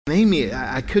Amy,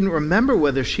 I couldn't remember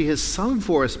whether she has sung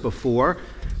for us before,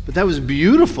 but that was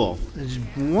beautiful. It was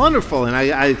wonderful, and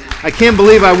I can't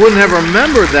believe I wouldn't have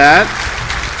remembered that.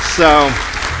 So,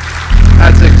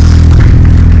 that's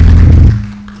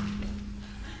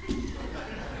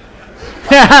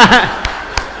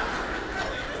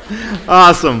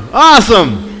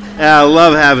awesome. Yeah, I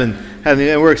love having, and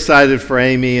we're excited for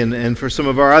Amy and for some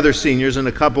of our other seniors. In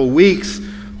a couple weeks,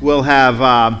 we'll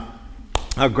have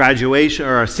our graduation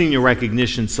or our senior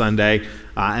recognition Sunday,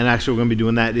 and actually we're going to be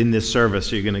doing that in this service,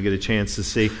 so you're going to get a chance to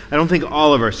see. I don't think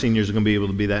all of our seniors are going to be able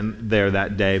to be there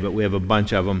that day, but we have a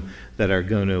bunch of them that are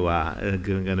going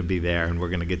to be there, and we're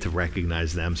going to get to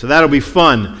recognize them. So that'll be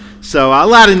fun. So a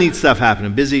lot of neat stuff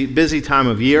happening. Busy time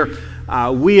of year.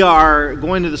 We are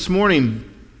going to this morning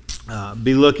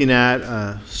be looking at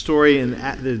a story in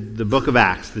the book of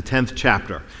Acts, the 10th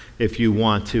chapter. If you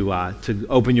want to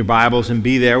open your Bibles and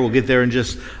be there, we'll get there in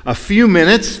just a few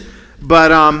minutes.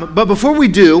 But before we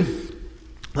do,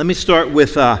 let me start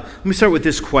with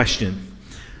this question: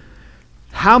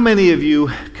 how many of you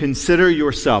consider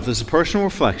yourself? This is a personal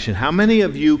reflection. How many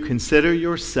of you consider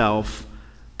yourself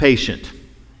patient?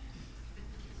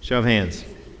 Show of hands.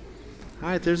 All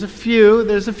right, there's a few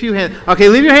hands. Okay,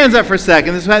 leave your hands up for a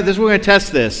second. This is we're going to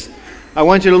test this. I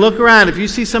want you to look around. If you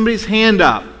see somebody's hand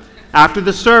up, after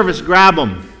the service, grab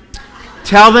them.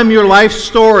 Tell them your life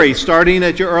story, starting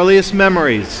at your earliest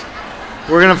memories.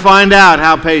 We're going to find out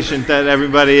how patient that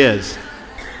everybody is.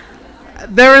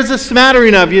 There is a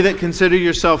smattering of you that consider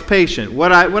yourself patient.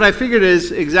 What I figured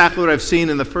is exactly what I've seen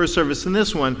in the first service and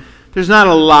this one. There's not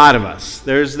a lot of us.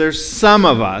 There's some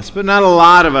of us, but not a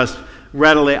lot of us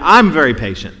readily. I'm very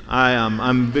patient.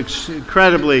 I'm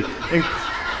incredibly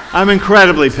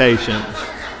patient.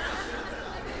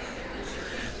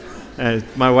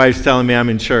 My wife's telling me I'm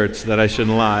in church, that I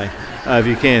shouldn't lie. If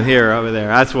you can't hear over there,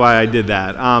 that's why I did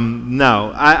that.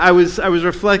 No, I was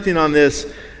reflecting on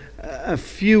this a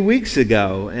few weeks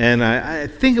ago, and I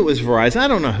think it was Verizon. I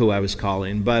don't know who I was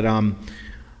calling, but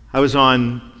I was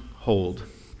on hold.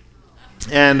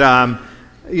 And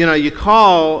you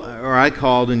call, or I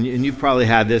called, and you've probably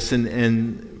had this,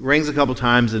 and rings a couple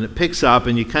times, and it picks up,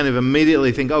 and you kind of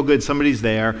immediately think, oh, good, somebody's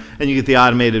there, and you get the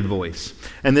automated voice.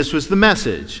 And this was the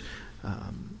message.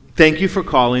 Thank you for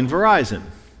calling Verizon.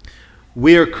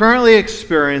 We are currently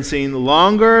experiencing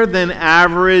longer than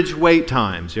average wait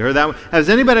times. You heard that one? Has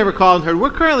anybody ever called and heard,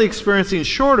 we're currently experiencing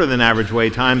shorter than average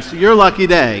wait times? Your lucky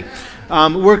day.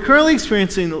 We're currently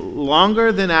experiencing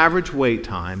longer than average wait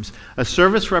times. A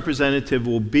service representative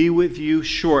will be with you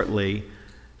shortly.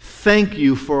 Thank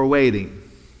you for waiting.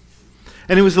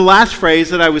 And it was the last phrase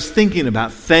that I was thinking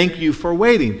about. Thank you for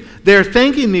waiting. They're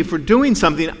thanking me for doing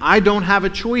something I don't have a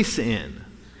choice in.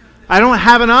 I don't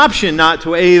have an option not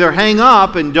to either hang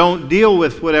up and don't deal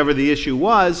with whatever the issue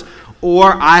was,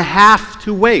 or I have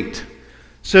to wait.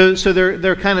 So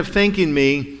they're kind of thanking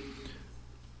me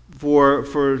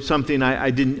for something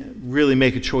I didn't really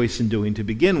make a choice in doing to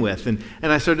begin with. And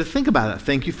I started to think about that.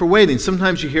 Thank you for waiting.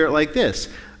 Sometimes you hear it like this.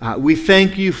 We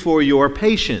thank you for your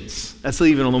patience. That's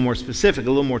even a little more specific, a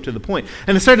little more to the point.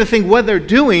 And I started to think what they're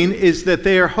doing is that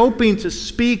they are hoping to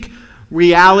speak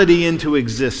reality into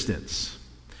existence.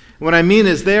 What I mean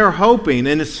is they're hoping,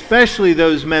 and especially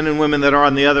those men and women that are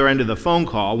on the other end of the phone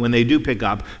call when they do pick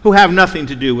up, who have nothing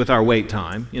to do with our wait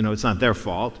time. It's not their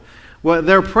fault. What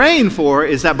they're praying for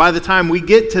is that by the time we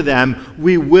get to them,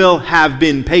 we will have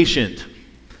been patient.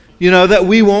 That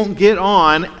we won't get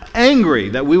on angry,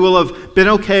 that we will have been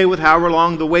okay with however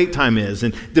long the wait time is.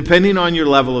 And depending on your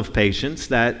level of patience,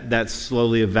 that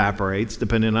slowly evaporates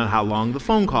depending on how long the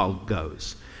phone call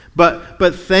goes.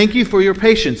 But thank you for your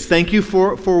patience. Thank you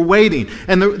for waiting.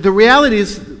 And the reality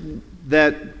is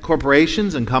that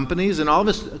corporations and companies and all of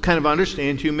us kind of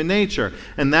understand human nature.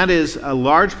 And that is a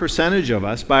large percentage of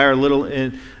us, by our little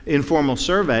informal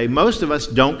survey, most of us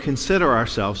don't consider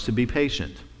ourselves to be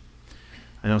patient.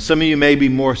 I know some of you may be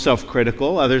more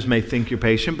self-critical. Others may think you're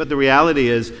patient. But the reality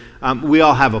is we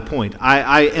all have a point.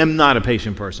 I am not a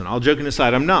patient person. All joking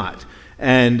aside, I'm not.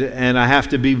 And I have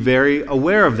to be very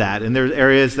aware of that. And there's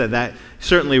areas that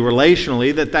certainly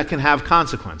relationally, that can have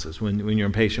consequences when you're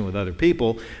impatient with other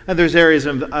people. And there's areas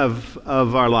of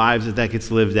our lives that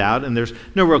gets lived out, and there's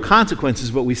no real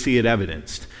consequences, but we see it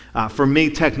evidenced. For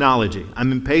me, technology.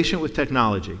 I'm impatient with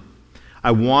technology. I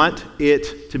want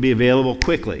it to be available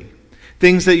quickly.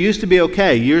 Things that used to be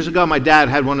okay. Years ago, my dad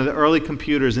had one of the early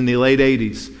computers in the late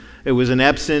 80s. It was an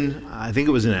Epson, I think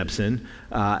it was an Epson,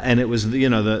 and it was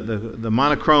the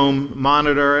monochrome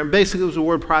monitor, and basically it was a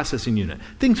word processing unit.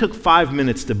 Thing took 5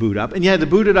 minutes to boot up, and you had to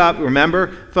boot it up. Remember,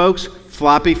 folks,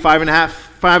 floppy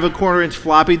 5.25-inch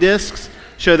floppy disks.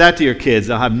 Show that to your kids.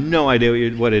 They'll have no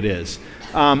idea what it is.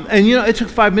 And it took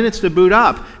 5 minutes to boot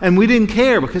up, and we didn't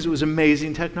care because it was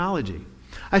amazing technology.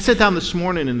 I sat down this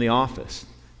morning in the office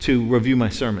to review my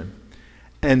sermon,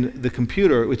 and the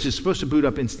computer, which is supposed to boot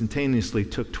up instantaneously,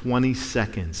 took 20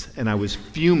 seconds, and I was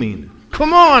fuming.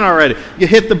 Come on already. You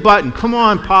hit the button. Come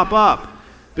on, pop up.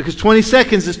 Because 20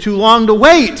 seconds is too long to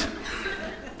wait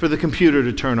for the computer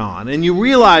to turn on. And you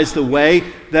realize the way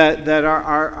that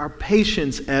our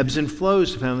patience ebbs and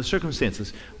flows depending on the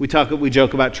circumstances. We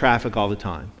joke about traffic all the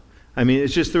time. I mean,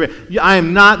 it's just I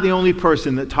am not the only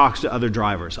person that talks to other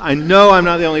drivers. I know I'm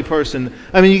not the only person.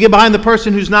 I mean, you get behind the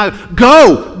person who's not,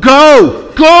 go,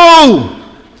 go, go!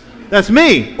 That's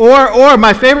me. Or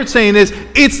my favorite saying is,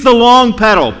 it's the long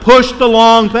pedal. Push the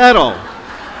long pedal.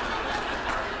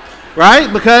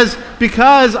 Right?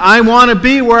 Because I want to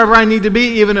be wherever I need to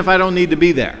be, even if I don't need to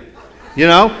be there.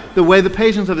 The way the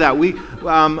patience of that.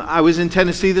 I was in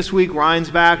Tennessee this week. Ryan's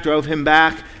back. Drove him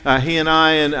back. He and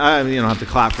I, and you don't have to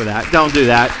clap for that. Don't do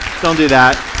that. Don't do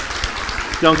that.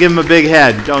 Don't give him a big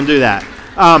head. Don't do that.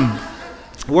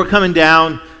 We're coming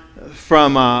down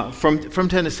from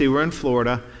Tennessee. We're in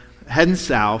Florida, heading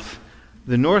south.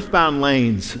 The northbound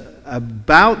lanes,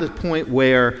 about the point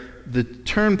where the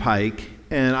turnpike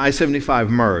and I-75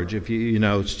 merge. If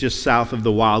it's just south of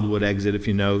the Wildwood exit, if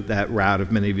you know that route, if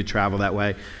many of you travel that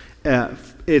way.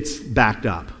 It's backed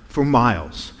up for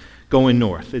miles going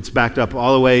north. It's backed up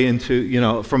all the way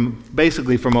into, from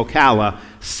Ocala,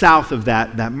 south of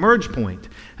that merge point.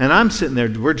 And I'm sitting there,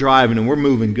 we're driving and we're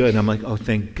moving good. And I'm like, oh,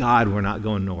 thank God we're not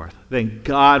going north. Thank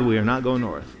God we are not going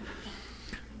north.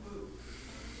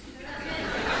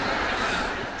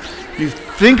 You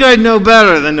think I'd know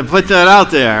better than to put that out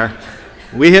there.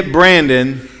 We hit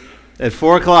Brandon at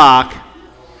 4 o'clock.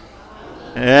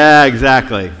 Yeah,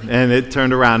 exactly. And it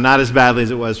turned around, not as badly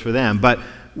as it was for them. But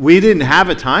we didn't have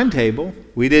a timetable.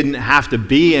 We didn't have to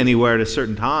be anywhere at a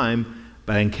certain time,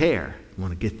 but I didn't care. I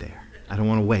want to get there. I don't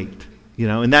want to wait.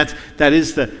 And that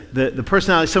is the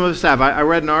personality. Some of us have. I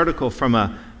read an article from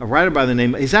a writer by the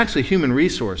name, he's actually a human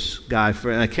resource guy,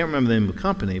 I can't remember the name of the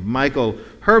company, Michael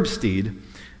Herbsteed.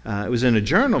 It was in a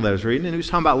journal that I was reading, and he was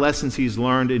talking about lessons he's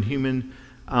learned in human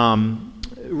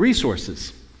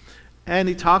resources. And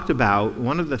he talked about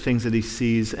one of the things that he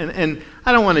sees, and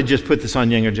I don't want to just put this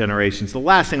on younger generations. The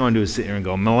last thing I want to do is sit here and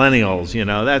go, millennials,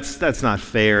 that's not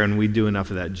fair, and we do enough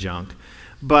of that junk.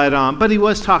 But he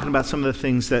was talking about some of the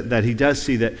things that he does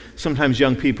see that sometimes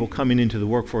young people coming into the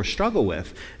workforce struggle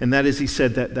with. And that is, he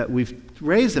said that we've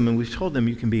raised them and we've told them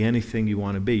you can be anything you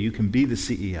want to be. You can be the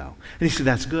CEO. And he said,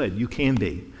 that's good. You can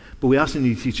be. But we also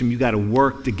need to teach them you got to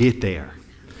work to get there.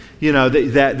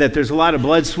 That there's a lot of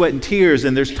blood, sweat, and tears,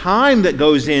 and there's time that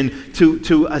goes in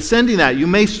to ascending that. You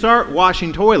may start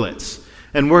washing toilets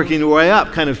and working your way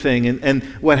up kind of thing. And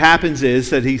what happens is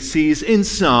that he sees in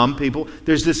some people,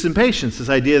 there's this impatience, this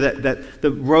idea that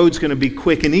the road's going to be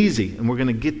quick and easy, and we're going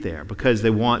to get there because they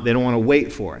don't want to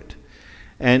wait for it.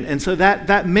 And so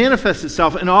that manifests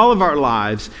itself in all of our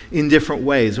lives in different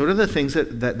ways. What are the things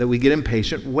that we get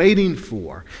impatient waiting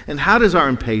for? And how does our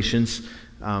impatience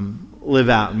live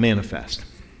out and manifest?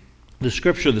 The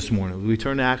scripture this morning, we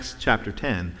turn to Acts chapter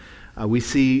 10, we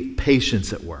see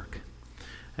patience at work.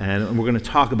 And we're going to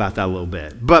talk about that a little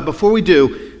bit. But before we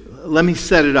do, let me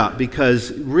set it up,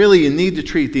 because really you need to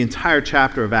treat the entire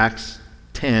chapter of Acts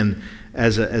 10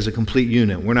 as a complete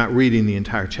unit. We're not reading the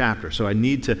entire chapter, so I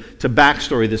need to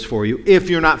backstory this for you if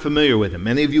you're not familiar with it.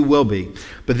 Many of you will be.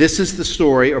 But this is the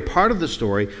story, or part of the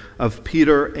story, of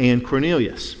Peter and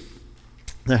Cornelius.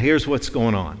 Now here's what's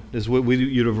going on. This is what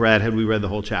you'd have read had we read the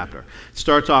whole chapter. It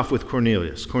starts off with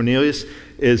Cornelius. Cornelius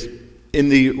is in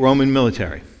the Roman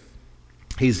military.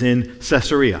 He's in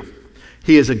Caesarea.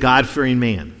 He is a God-fearing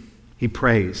man. He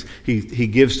prays. He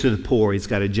gives to the poor. He's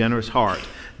got a generous heart.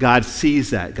 God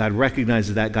sees that. God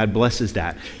recognizes that. God blesses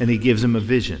that. And he gives him a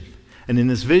vision. And in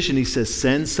this vision, he says,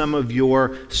 send some of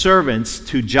your servants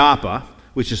to Joppa,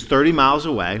 which is 30 miles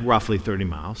away, roughly 30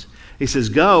 miles. He says,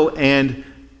 go and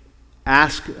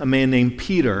ask a man named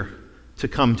Peter to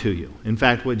come to you. In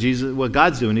fact, what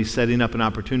God's doing, he's setting up an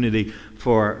opportunity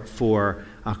for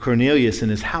Cornelius and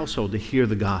his household to hear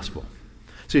the gospel.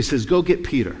 So he says, go get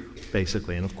Peter,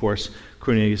 basically. And of course,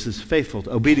 Cornelius is faithful,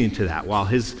 obedient to that. While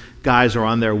his guys are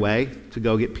on their way to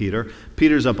go get Peter,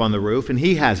 Peter's up on the roof, and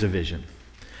he has a vision.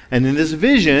 And in this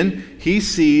vision, he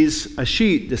sees a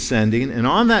sheet descending, and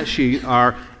on that sheet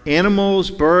are animals,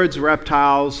 birds,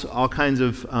 reptiles, all kinds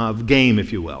of game,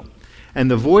 if you will. And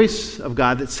the voice of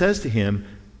God that says to him,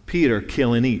 Peter,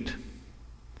 kill and eat.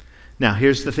 Now,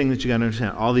 here's the thing that you got to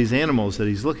understand. All these animals that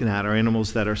he's looking at are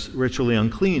animals that are ritually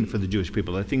unclean for the Jewish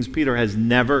people. They're things Peter has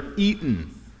never eaten.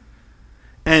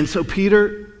 And so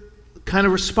Peter kind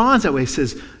of responds that way. He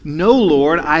says, "No,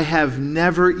 Lord, I have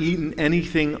never eaten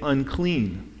anything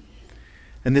unclean."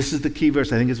 And this is the key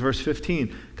verse. I think it's verse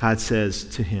 15. God says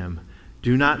to him,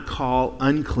 "Do not call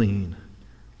unclean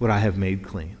what I have made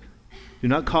clean." Do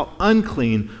not call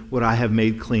unclean what I have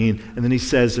made clean. And then he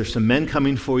says, there's some men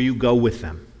coming for you. Go with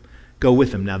them. Go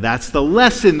with them. Now that's the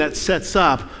lesson that sets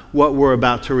up what we're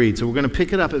about to read. So we're going to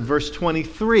pick it up at verse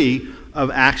 23 of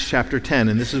Acts chapter 10.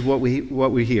 And this is what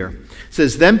we hear. It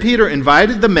says, "Then Peter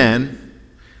invited the men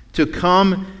to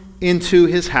come into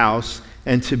his house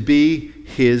and to be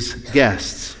his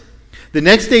guests. The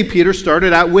next day Peter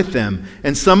started out with them,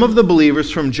 and some of the believers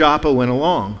from Joppa went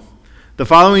along. The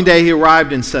following day he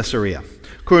arrived in Caesarea.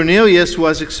 Cornelius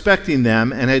was expecting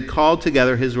them and had called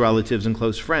together his relatives and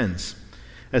close friends.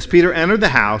 As Peter entered the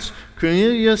house,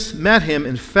 Cornelius met him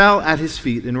and fell at his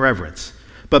feet in reverence.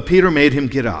 But Peter made him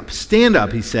get up. "Stand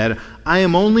up," he said. "I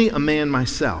am only a man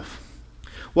myself."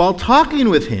 While talking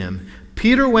with him,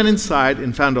 Peter went inside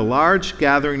and found a large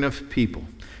gathering of people.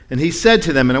 And he said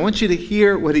to them, and I want you to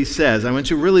hear what he says. I want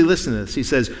you to really listen to this. He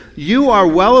says, "You are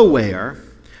well aware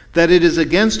that it is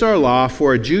against our law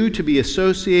for a Jew to be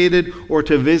associated or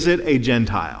to visit a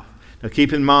Gentile." Now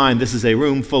keep in mind, this is a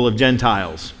room full of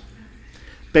Gentiles.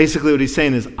 Basically what he's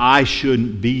saying is, I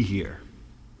shouldn't be here.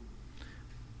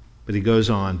 But he goes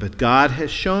on, "But God has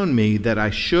shown me that I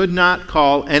should not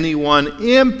call anyone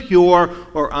impure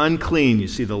or unclean." You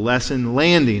see the lesson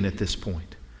landing at this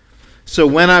point. "So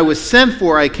when I was sent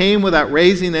for, I came without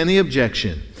raising any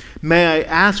objection. May I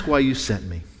ask why you sent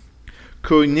me?"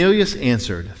 Cornelius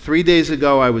answered, 3 days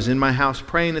ago I was in my house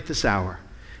praying at this hour,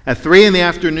 at 3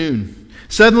 p.m.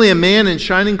 Suddenly a man in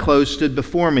shining clothes stood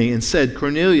before me and said,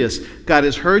 'Cornelius, God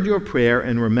has heard your prayer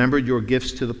and remembered your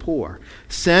gifts to the poor.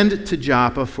 Send to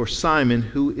Joppa for Simon,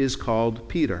 who is called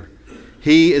Peter.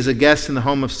 He is a guest in the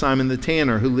home of Simon the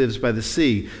tanner, who lives by the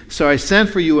sea. So I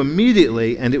sent for you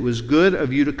immediately, and it was good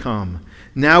of you to come.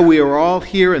 Now we are all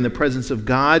here in the presence of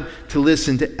God to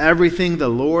listen to everything the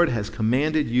Lord has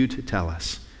commanded you to tell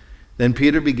us.' Then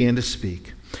Peter began to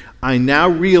speak. 'I now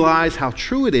realize how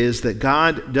true it is that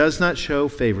God does not show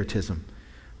favoritism,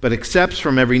 but accepts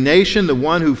from every nation the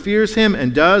one who fears him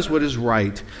and does what is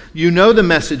right. You know the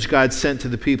message God sent to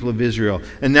the people of Israel,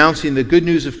 announcing the good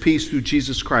news of peace through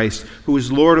Jesus Christ, who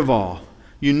is Lord of all.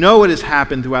 You know what has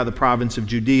happened throughout the province of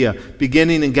Judea,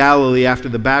 beginning in Galilee after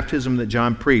the baptism that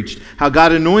John preached, how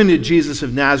God anointed Jesus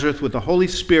of Nazareth with the Holy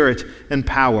Spirit and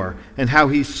power, and how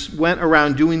he went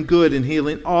around doing good and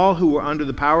healing all who were under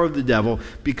the power of the devil,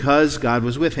 because God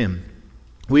was with him.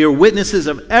 We are witnesses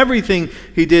of everything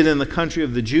he did in the country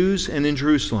of the Jews and in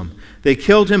Jerusalem. They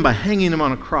killed him by hanging him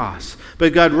on a cross,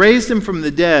 but God raised him from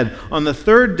the dead on the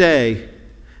third day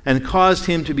and caused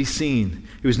him to be seen.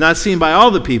 He was not seen by all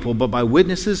the people, but by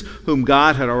witnesses whom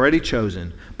God had already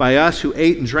chosen, by us who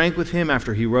ate and drank with him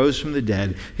after he rose from the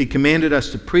dead. He commanded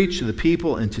us to preach to the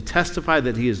people and to testify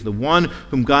that he is the one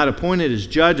whom God appointed as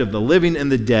judge of the living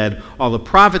and the dead. All the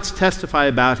prophets testify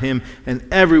about him, and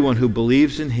everyone who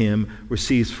believes in him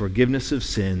receives forgiveness of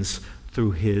sins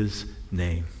through his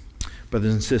name."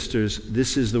 Brothers and sisters,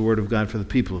 this is the word of God for the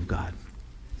people of God.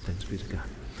 Thanks be to God.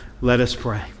 Let us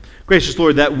pray. Gracious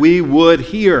Lord, that we would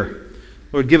hear.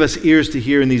 Lord, give us ears to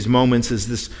hear in these moments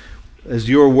as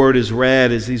your word is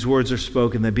read, as these words are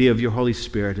spoken, they be of your Holy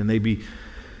Spirit, and they be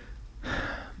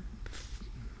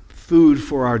food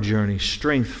for our journey,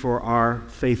 strength for our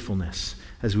faithfulness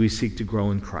as we seek to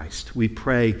grow in Christ. We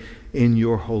pray in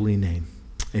your holy name.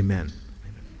 Amen.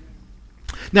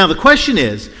 Now the question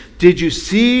is, did you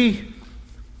see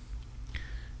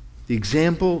the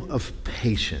example of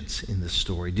patience in this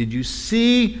story? Did you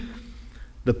see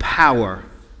the power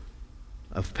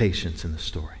of patience in the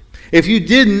story? If you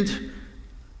didn't,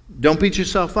 don't beat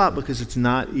yourself up, because it's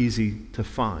not easy to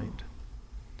find.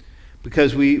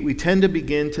 Because we tend to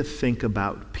begin to think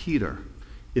about Peter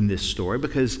in this story,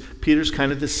 because Peter's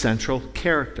kind of the central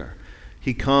character.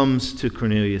 He comes to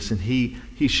Cornelius and he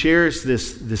shares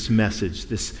this message,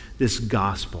 this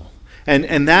gospel.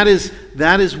 And that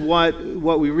is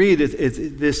what we read.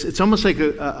 It's almost like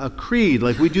a creed,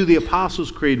 like we do the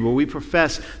Apostles' Creed, where we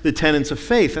profess the tenets of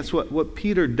faith. That's what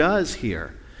Peter does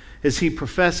here, is he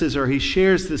professes, or he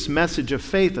shares this message of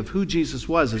faith of who Jesus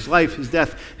was, his life, his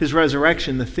death, his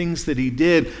resurrection, the things that he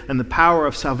did, and the power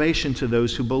of salvation to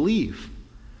those who believe.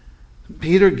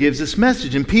 Peter gives this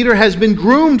message, and Peter has been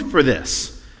groomed for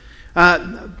this.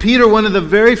 Peter, one of the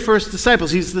very first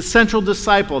disciples, he's the central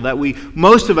disciple that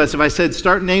most of us, if I said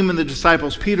start naming the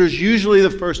disciples, Peter's usually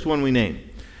the first one we name.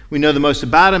 We know the most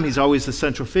about him. He's always the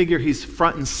central figure. He's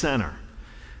front and center.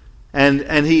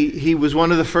 And he was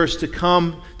one of the first to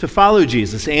come to follow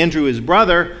Jesus. Andrew, his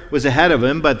brother, was ahead of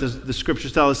him, but the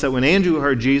scriptures tell us that when Andrew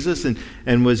heard Jesus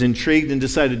and was intrigued and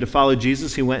decided to follow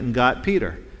Jesus, he went and got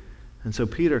Peter. And so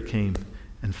Peter came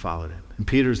and followed him. And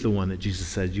Peter's the one that Jesus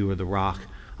said, "You are the rock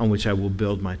on which I will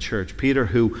build my church." Peter,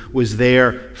 who was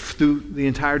there through the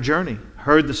entire journey,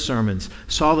 heard the sermons,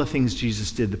 saw the things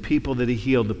Jesus did, the people that he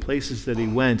healed, the places that he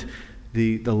went,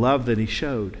 the love that he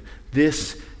showed.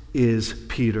 This is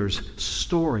Peter's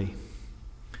story.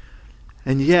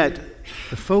 And yet,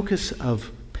 the focus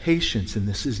of patience in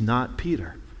this is not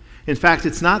Peter. In fact,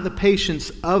 it's not the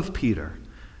patience of Peter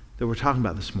that we're talking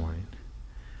about this morning.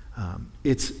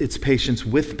 It's patience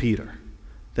with Peter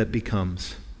that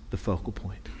becomes the focal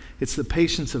point. It's the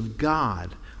patience of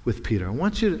God with Peter. I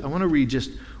want to read just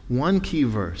one key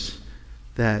verse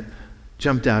that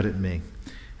jumped out at me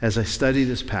as I study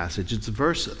this passage. It's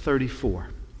verse 34.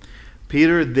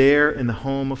 Peter, there in the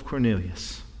home of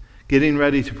Cornelius, getting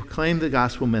ready to proclaim the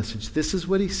gospel message, this is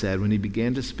what he said when he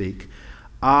began to speak.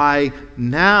 "I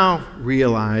now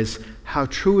realize how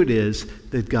true it is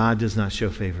that God does not show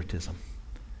favoritism."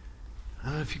 I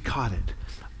don't know if you caught it.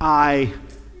 I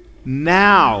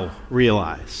now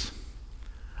realize.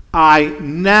 I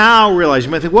now realize.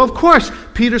 You might think, well, of course,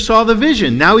 Peter saw the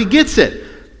vision. Now he gets it.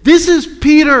 This is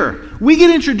Peter. We get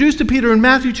introduced to Peter in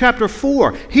Matthew chapter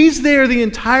 4. He's there the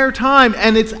entire time,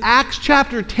 and it's Acts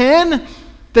chapter 10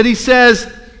 that he says,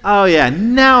 "Oh yeah,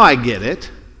 now I get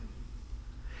it."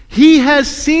 He has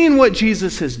seen what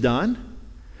Jesus has done.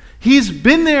 He's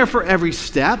been there for every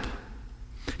step.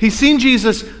 He's seen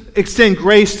Jesus extend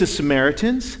grace to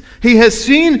Samaritans. He has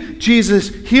seen Jesus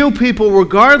heal people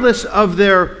regardless of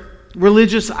their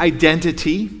religious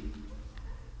identity.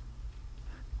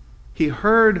 He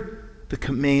heard the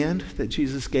command that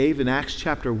Jesus gave in Acts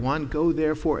chapter 1, "Go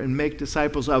therefore and make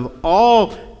disciples of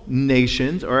all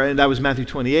nations," and that was Matthew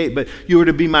 28, "but you are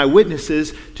to be my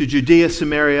witnesses to Judea,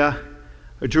 Samaria,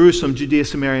 or Jerusalem, Judea,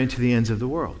 Samaria, and to the ends of the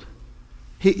world."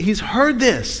 He's heard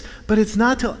this, but it's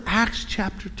not till Acts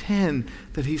chapter 10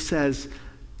 that he says,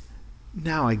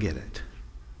 "Now I get it.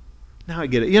 Now I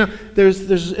get it." You know,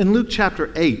 there's in Luke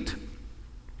chapter 8,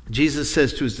 Jesus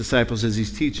says to his disciples as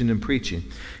he's teaching and preaching,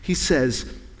 he says,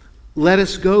 "Let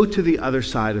us go to the other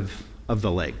side of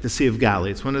the lake, the Sea of Galilee."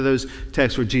 It's one of those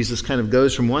texts where Jesus kind of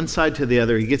goes from one side to the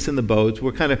other. He gets in the boat.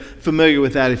 We're kind of familiar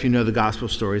with that if you know the gospel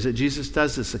stories, that Jesus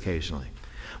does this occasionally.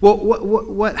 Well,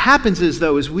 what happens is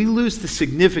we lose the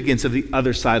significance of the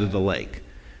other side of the lake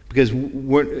because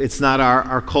it's not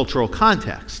our cultural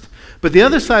context. But the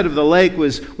other side of the lake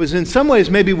was in some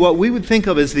ways maybe what we would think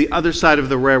of as the other side of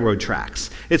the railroad tracks.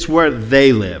 It's where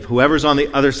they live, whoever's on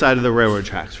the other side of the railroad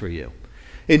tracks for you.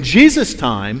 In Jesus'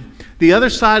 time, the other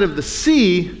side of the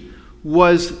sea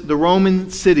was the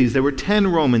Roman cities. There were 10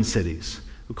 Roman cities.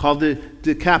 We called the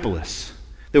Decapolis.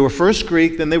 They were first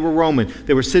Greek, then they were Roman.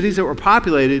 They were cities that were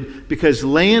populated because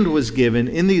land was given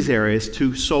in these areas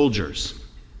to soldiers.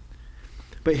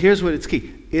 But here's what it's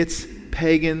key. It's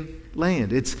pagan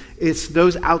land. It's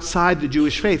those outside the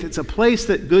Jewish faith. It's a place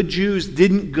that good Jews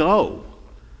didn't go.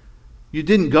 You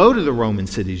didn't go to the Roman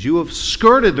cities. You have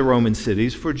skirted the Roman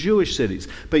cities for Jewish cities.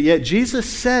 But yet Jesus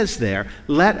says there,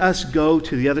 let us go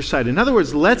to the other side. In other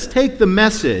words, let's take the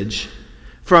message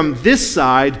from this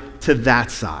side to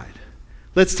that side.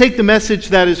 Let's take the message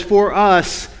that is for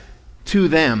us to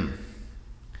them.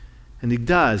 And he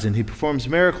does, and he performs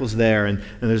miracles there. And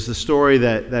there's the story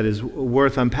that is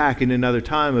worth unpacking another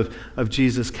time of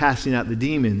Jesus casting out the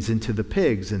demons into the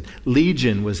pigs. And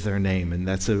Legion was their name, and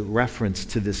that's a reference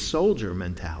to this soldier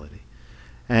mentality.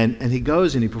 And he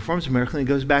goes and he performs a miracle, and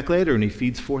he goes back later and he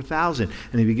feeds 4,000.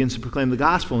 And he begins to proclaim the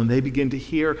gospel, and they begin to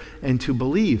hear and to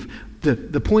believe.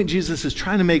 The point Jesus is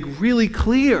trying to make really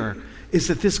clear is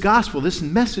that this gospel, this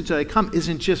message that I come,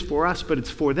 isn't just for us, but it's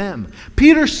for them.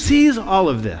 Peter sees all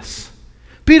of this.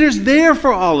 Peter's there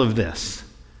for all of this.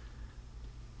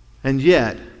 And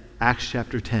yet, Acts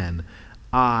chapter 10,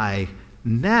 I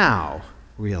now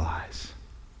realize.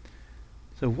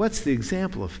 So what's the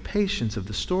example of patience of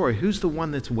the story? Who's the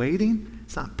one that's waiting?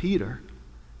 It's not Peter.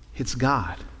 It's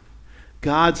God.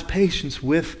 God's patience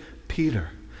with Peter.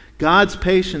 God's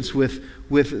patience with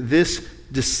this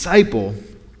disciple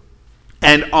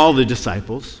and all the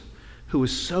disciples who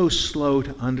was so slow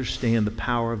to understand the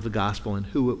power of the gospel and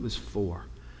who it was for.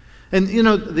 And you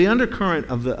know, the undercurrent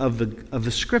of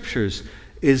the scriptures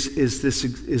is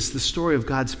the story of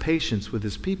God's patience with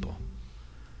his people.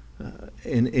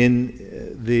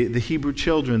 In the Hebrew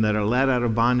children that are led out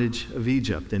of bondage of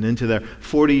Egypt and into their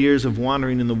 40 years of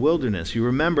wandering in the wilderness. You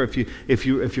remember, if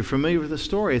you're familiar with the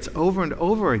story, it's over and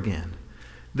over again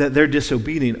that they're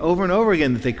disobedient. Over and over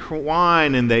again that they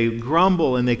whine and they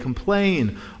grumble and they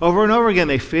complain. Over and over again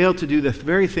they fail to do the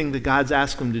very thing that God's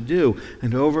asked them to do.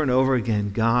 And over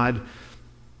again God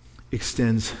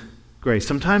extends grace.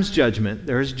 Sometimes judgment.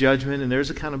 There is judgment and there's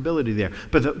accountability there.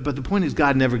 But the point is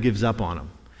God never gives up on them.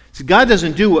 See, God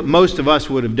doesn't do what most of us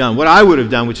would have done. What I would have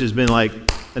done, which has been like,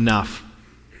 enough.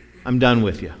 I'm done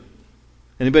with you.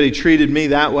 Anybody treated me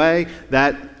that way,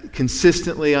 that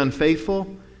consistently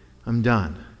unfaithful, I'm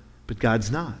done. But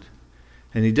God's not.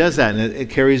 And he does that, and it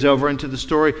carries over into the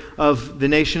story of the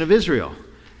nation of Israel.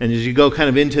 And as you go kind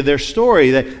of into their story,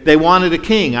 they wanted a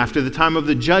king after the time of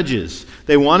the judges.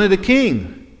 They wanted a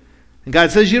king. And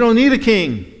God says, you don't need a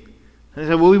king. And they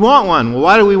said, well, we want one. Well,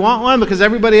 why do we want one? Because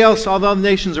everybody else, all the other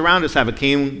nations around us have a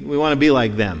king. We want to be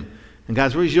like them. And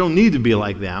God's words, you don't need to be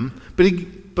like them.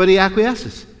 But he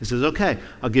acquiesces. He says, okay,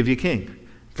 I'll give you a king.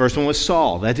 First one was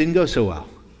Saul. That didn't go so well.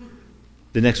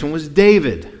 The next one was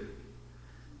David.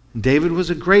 David was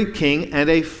a great king and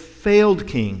a failed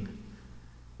king.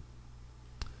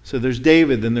 So there's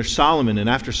David, then there's Solomon, and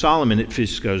after Solomon it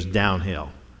just goes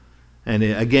downhill. And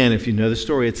again, if you know the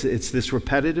story, it's this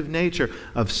repetitive nature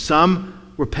of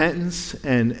some repentance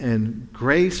and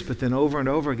grace, but then over and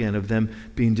over again of them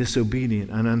being disobedient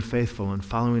and unfaithful and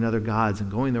following other gods and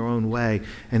going their own way.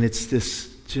 And it's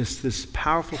this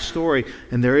powerful story.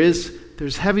 And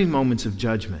there's heavy moments of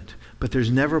judgment, but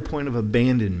there's never a point of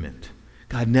abandonment.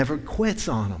 God never quits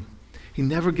on them. He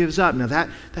never gives up. Now that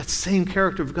same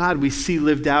character of God we see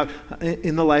lived out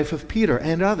in the life of Peter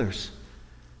and others.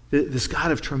 This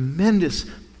God of tremendous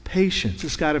patience,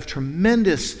 this God of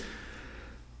tremendous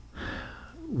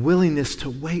willingness to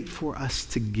wait for us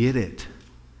to get it.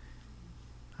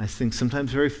 I think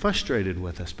sometimes very frustrated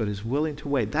with us, but is willing to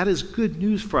wait. That is good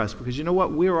news for us because you know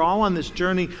what? We're all on this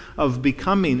journey of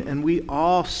becoming, and we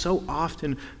all so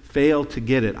often fail to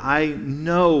get it. I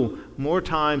know more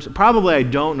times, probably I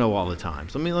don't know all the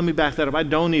times. Let me back that up. I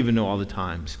don't even know all the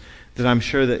times that I'm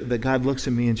sure that God looks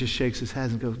at me and just shakes his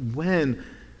head and goes, when,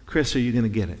 Chris, are you going to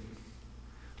get it?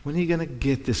 When are you going to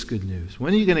get this good news?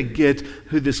 When are you going to get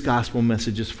who this gospel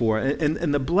message is for?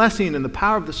 And the blessing and the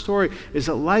power of the story is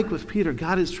that, like with Peter,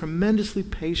 God is tremendously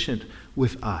patient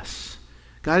with us.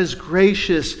 God is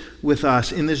gracious with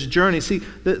us in this journey. See,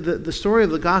 the story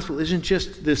of the gospel isn't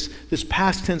just this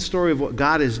past tense story of what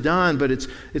God has done, but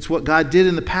it's what God did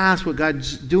in the past, what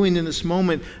God's doing in this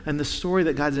moment, and the story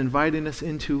that God's inviting us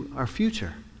into our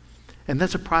future. And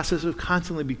that's a process of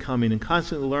constantly becoming and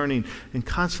constantly learning and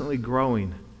constantly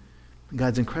growing. And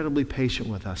God's incredibly patient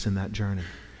with us in that journey.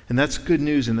 And that's good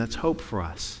news and that's hope for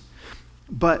us.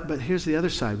 But here's the other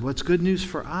side. What's good news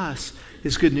for us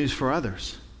is good news for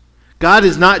others. God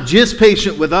is not just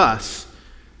patient with us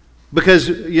because,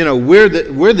 we're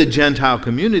the Gentile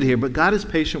community here, but God is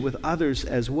patient with others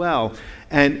as well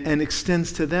and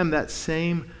extends to them that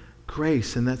same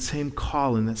grace and that same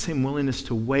call and that same willingness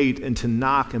to wait and to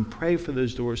knock and pray for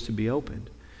those doors to be opened.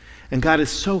 And God is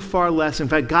so far less. In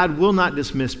fact, God will not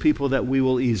dismiss people that we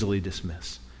will easily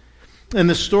dismiss. And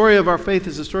the story of our faith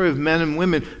is the story of men and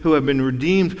women who have been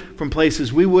redeemed from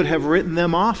places we would have written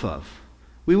them off of.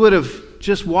 We would have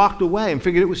just walked away and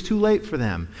figured it was too late for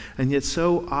them. And yet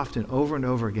so often, over and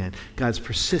over again, God's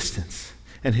persistence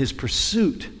and his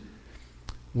pursuit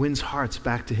wins hearts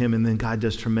back to him, and then God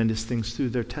does tremendous things through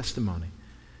their testimony.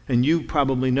 And you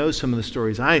probably know some of the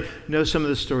stories. I know some of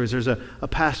the stories. There's a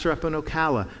pastor up in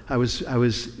Ocala. I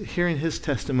was hearing his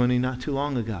testimony not too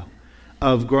long ago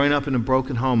of growing up in a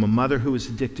broken home, a mother who was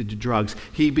addicted to drugs.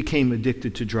 He became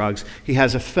addicted to drugs. He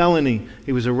has a felony.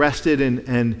 He was arrested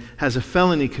and has a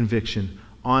felony conviction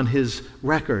on his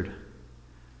record.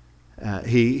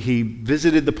 He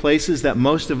visited the places that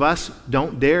most of us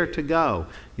don't dare to go.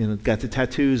 Got the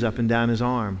tattoos up and down his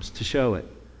arms to show it.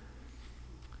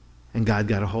 And God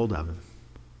got a hold of him.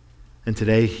 And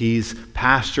today he's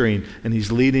pastoring and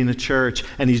he's leading a church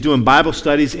and he's doing Bible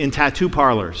studies in tattoo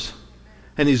parlors.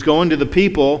 And he's going to the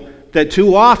people that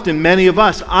too often many of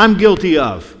us, I'm guilty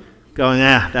of, going,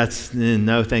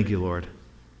 no, thank you, Lord.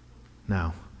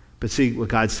 No. But see, what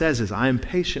God says is, I am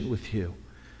patient with you.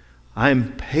 I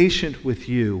am patient with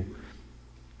you,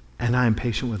 and I am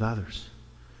patient with others.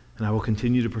 And I will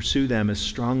continue to pursue them as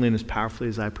strongly and as powerfully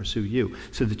as I pursue you.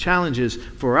 So the challenge is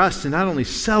for us to not only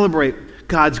celebrate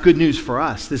God's good news for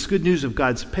us, this good news of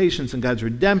God's patience and God's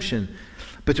redemption,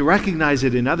 but to recognize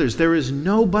it in others. There is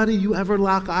nobody you ever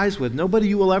lock eyes with, nobody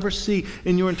you will ever see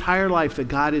in your entire life that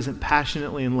God isn't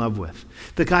passionately in love with,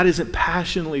 that God isn't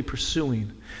passionately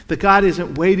pursuing, that God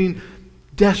isn't waiting,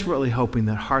 desperately hoping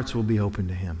that hearts will be open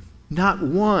to him. Not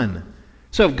one.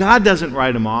 So if God doesn't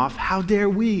write them off, how dare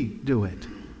we do it?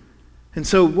 And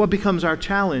so what becomes our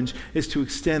challenge is to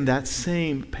extend that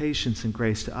same patience and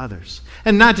grace to others.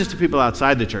 And not just to people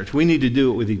outside the church. We need to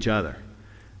do it with each other.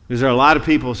 Because there are a lot of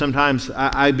people, sometimes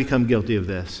I become guilty of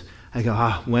this. I go,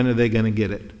 when are they going to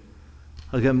get it?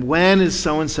 When is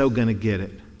so-and-so going to get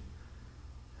it?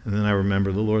 And then I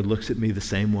remember the Lord looks at me the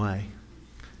same way.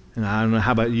 And I don't know,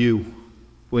 how about you?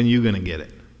 When are you going to get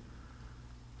it?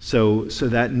 So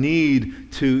that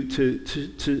need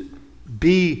to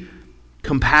be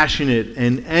compassionate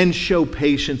and show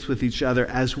patience with each other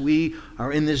as we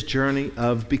are in this journey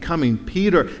of becoming.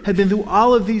 Peter had been through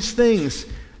all of these things,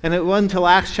 and it wasn't until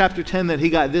Acts chapter 10 that he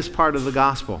got this part of the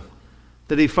gospel,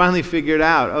 that he finally figured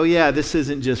out, oh yeah, this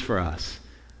isn't just for us.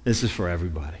 This is for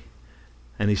everybody.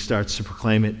 And he starts to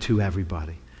proclaim it to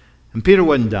everybody. And Peter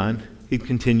wasn't done. He'd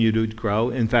continue to grow.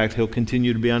 In fact, he'll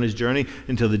continue to be on his journey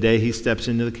until the day he steps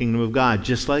into the kingdom of God,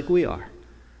 just like we are.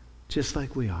 Just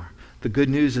like we are. The good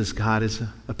news is God is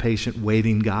a patient,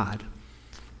 waiting God.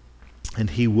 And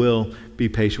he will be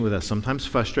patient with us. Sometimes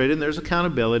frustrated, and there's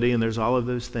accountability, and there's all of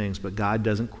those things, but God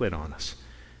doesn't quit on us.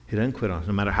 He doesn't quit on us.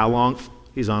 No matter how long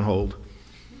he's on hold.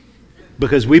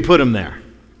 Because we put him there.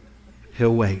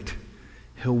 He'll wait.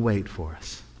 He'll wait for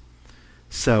us.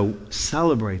 So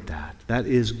celebrate that. That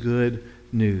is good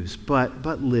news. But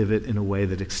live it in a way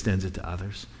that extends it to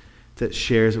others, that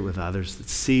shares it with others, that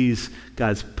sees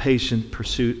God's patient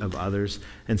pursuit of others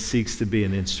and seeks to be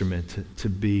an instrument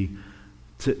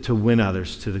to win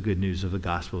others to the good news of the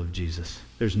gospel of Jesus.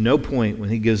 There's no point when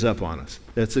he gives up on us.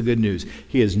 That's the good news.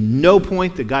 He has no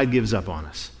point that God gives up on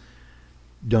us.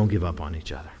 Don't give up on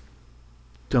each other.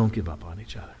 Don't give up on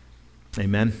each other.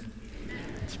 Amen?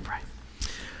 Let's pray.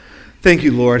 Thank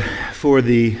you, Lord, for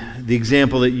the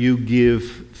example that you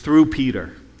give through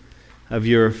Peter of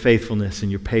your faithfulness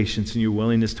and your patience and your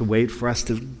willingness to wait for us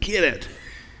to get it.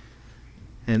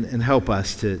 And help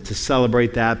us to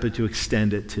celebrate that, but to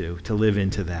extend it to live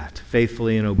into that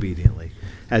faithfully and obediently,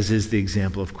 as is the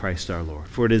example of Christ our Lord.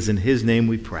 For it is in his name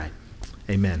we pray.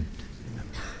 Amen.